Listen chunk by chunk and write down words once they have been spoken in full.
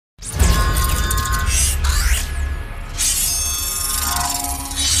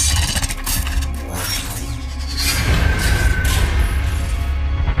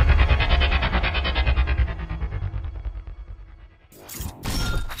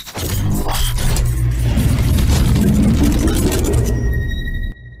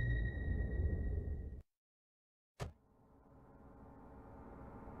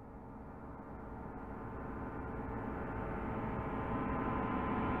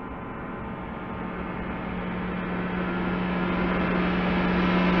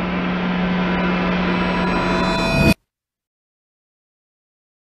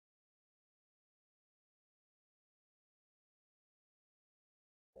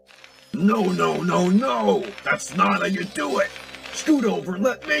No, no, no, no! That's not how you do it! Scoot over and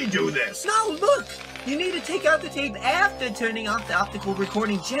let me do this! No, look! You need to take out the tape after turning off the optical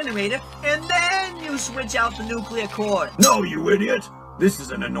recording generator, and then you switch out the nuclear cord. No, you idiot! This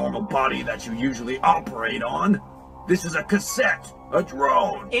isn't a normal body that you usually operate on. This is a cassette, a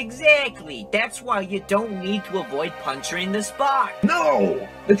drone. Exactly. That's why you don't need to avoid puncturing the spot. No!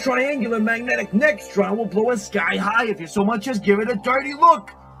 The triangular magnetic neckstron will blow us sky high if you so much as give it a dirty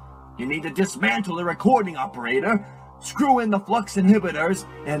look. You need to dismantle the recording operator, screw in the flux inhibitors,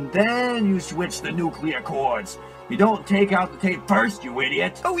 and then you switch the nuclear cords. You don't take out the tape first, you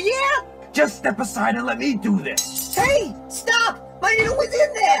idiot. Oh, yeah? Just step aside and let me do this. Hey, stop! My needle was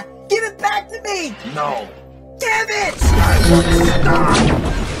in there! Give it back to me! No. Damn it! Stop!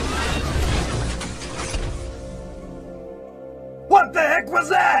 What the heck was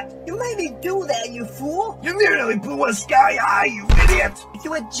that? You made me do that, you fool! You nearly blew us sky high, you idiot! If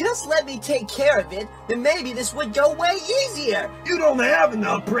you had just let me take care of it, then maybe this would go way easier! You don't have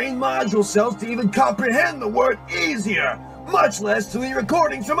enough brain module cells to even comprehend the word easier, much less to be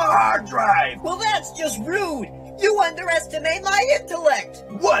recordings from a hard drive! Well, that's just rude! You underestimate my intellect!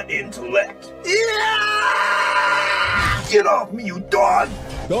 What intellect? Yeah! Get off me, you dog!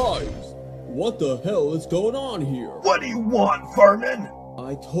 Guys, what the hell is going on here? What do you want, Furman?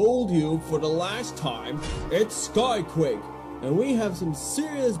 I told you for the last time, it's Skyquake, and we have some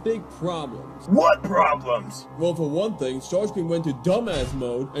serious big problems. What problems? Well, for one thing, Starscream went to dumbass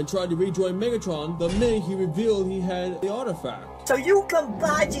mode and tried to rejoin Megatron the minute he revealed he had the artifact. So you come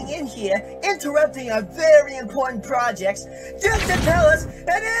barging in here, interrupting our very important projects, just to tell us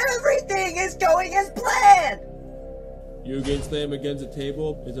that everything is going as planned! You against them against the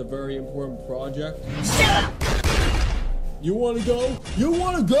table is a very important project. Shut up! You wanna go? You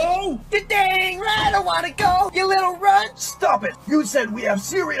wanna go? You're dang right I wanna go, you little runt! Stop it! You said we have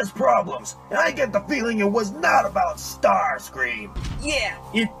serious problems, and I get the feeling it was not about Starscream. Yeah,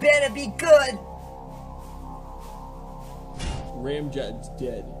 it better be good! Ramjet's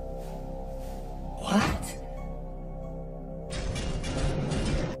dead. What?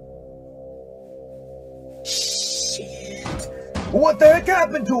 Shit. What the heck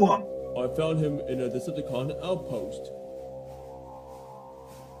happened to him? I found him in a Decepticon outpost.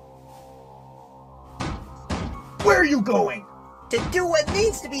 Where are you going? To do what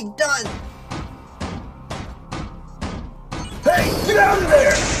needs to be done! Hey, get out of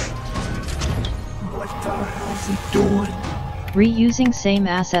there! What the hell's he doing? Reusing same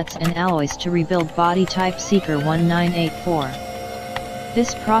assets and alloys to rebuild body type Seeker 1984.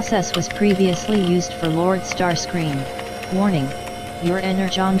 This process was previously used for Lord Starscream. Warning: your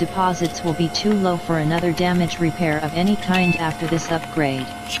energon deposits will be too low for another damage repair of any kind after this upgrade.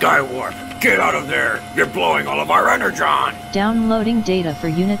 Skywarp, get out of there! You're blowing all of our energon! Downloading data for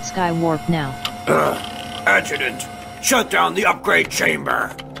Unit Skywarp now. Adjutant, shut down the upgrade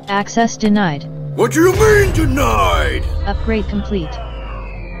chamber! Access denied. What do you mean denied? Upgrade complete.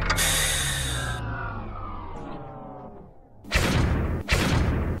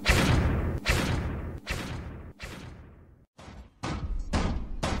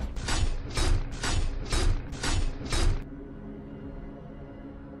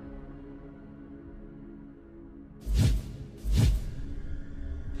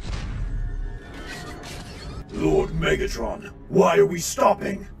 Lord Megatron, why are we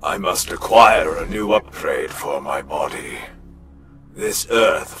stopping? I must acquire a new upgrade for my body. This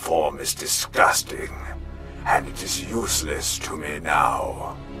Earth form is disgusting, and it is useless to me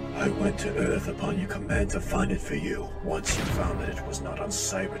now. I went to Earth upon your command to find it for you, once you found that it was not on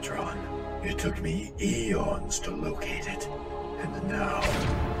Cybertron. It took me eons to locate it, and now,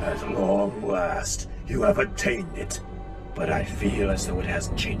 at long last, you have attained it. But I feel as though it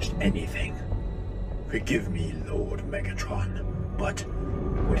hasn't changed anything. Forgive me, Lord Megatron, but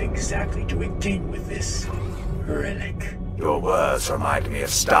what exactly do we gain with this relic? Your words remind me of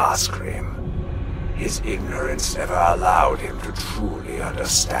Starscream. His ignorance never allowed him to truly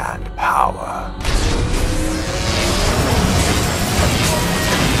understand power.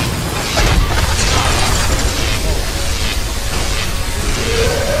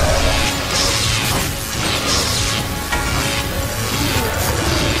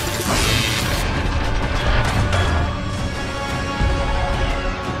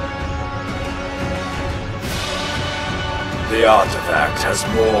 The artifact has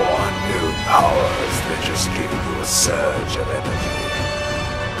more new powers than just giving you a surge of energy.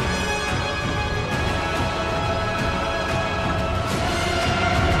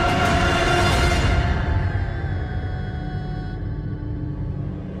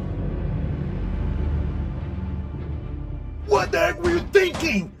 What the heck were you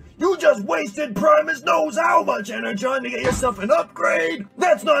thinking? You just wasted Primus knows how much energon to get yourself an upgrade!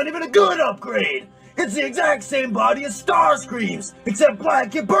 That's not even a good upgrade! It's the exact same body as Starscream's, except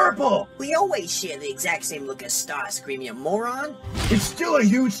black and purple! We always share the exact same look as Starscream, you moron! It's still a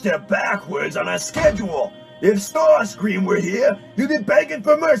huge step backwards on our schedule! If Starscream were here, you'd be begging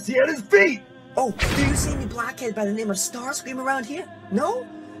for mercy at his feet! Oh, do you see any blockhead by the name of Starscream around here? No?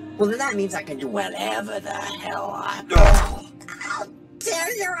 Well, then that means I can do whatever the hell I want. I'll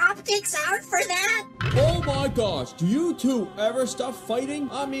tear your optics out for that! Oh my gosh, do you two ever stop fighting?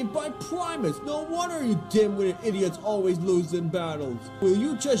 I mean, by Primus, no wonder you dim-witted idiots always lose in battles. Will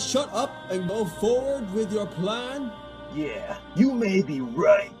you just shut up and go forward with your plan? Yeah, you may be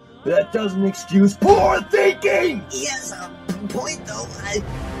right, but that doesn't excuse poor thinking! Yes, point though,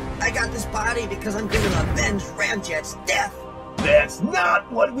 I got this body because I'm gonna avenge Ramjet's death! That's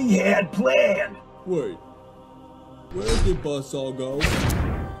not what we had planned! Wait, where did Buzzsaw go?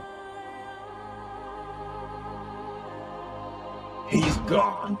 He's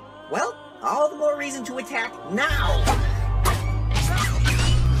gone. Well, all the more reason to attack now!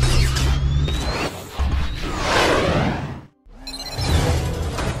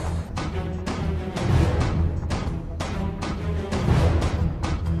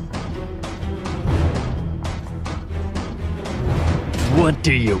 What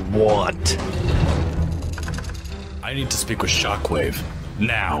do you want? I need to speak with Shockwave.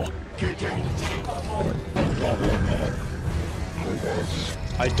 Now.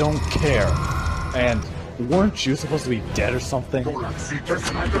 I don't care. And weren't you supposed to be dead or something?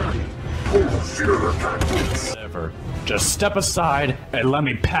 Whatever. Just step aside and let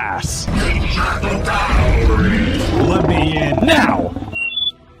me pass. Let me in now!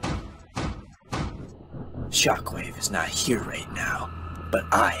 Shockwave is not here right now, but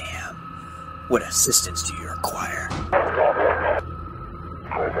I am. What assistance do you require?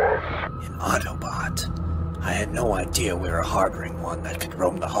 An Autobot? I had no idea we were harboring one that could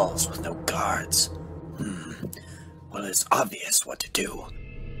roam the halls with no guards. Well, it's obvious what to do.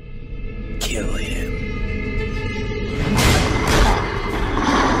 Kill him.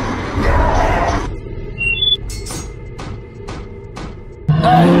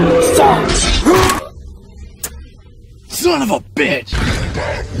 Son of a bitch!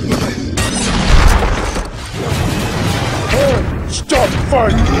 Stop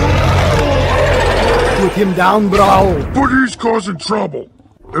fighting! Put him down, bro! But he's causing trouble.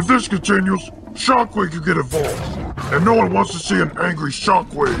 If this continues, Shockwave could get involved. And no one wants to see an angry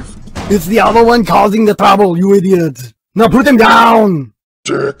Shockwave. It's the other one causing the trouble, you idiot! Now put him down!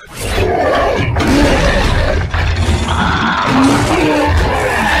 Dick.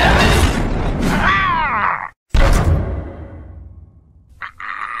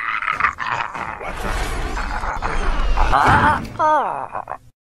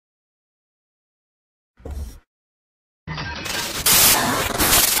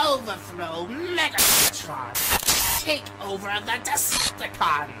 Overthrow Megatron! Take over the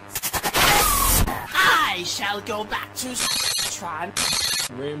Decepticons! I shall go back to Tron.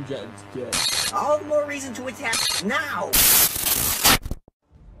 Ramjet's dead. All the more reason to attack now!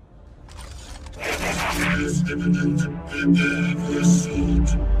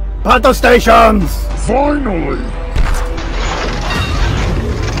 Battle stations! Finally!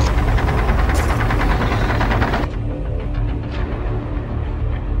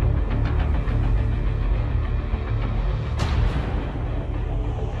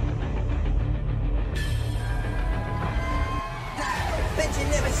 Bet you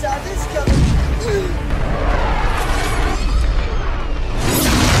never saw this coming!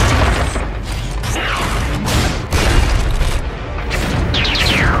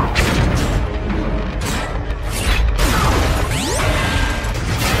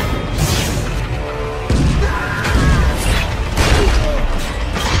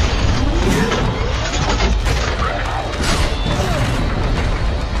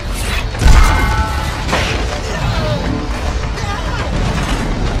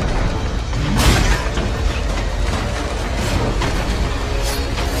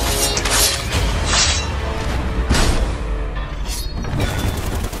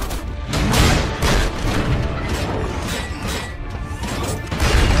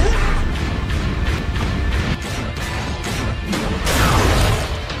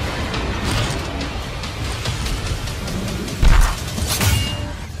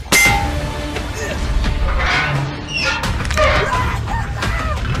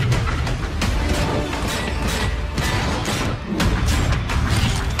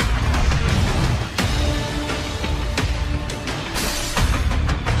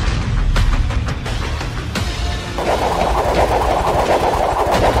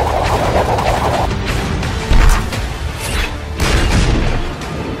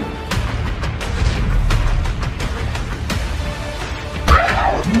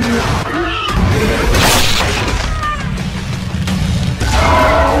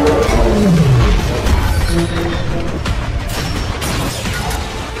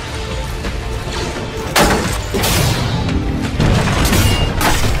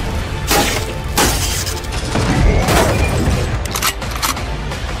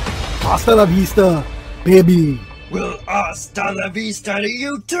 Hasta la vista, baby. Well, hasta la vista to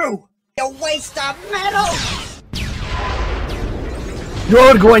you too! You waste of metal!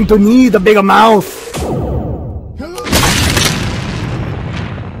 You're going to need a bigger mouth.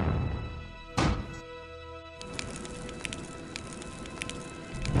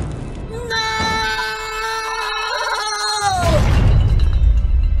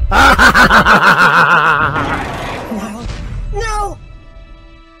 No!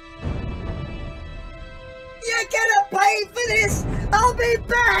 You're gonna pay for this! I'll be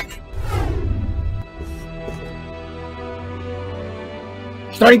back!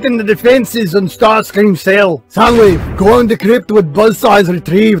 Strengthen the defenses on Starscream's cell. Soundwave, go on the crypt with Buzzsaw is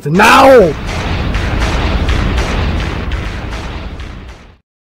retrieved, now!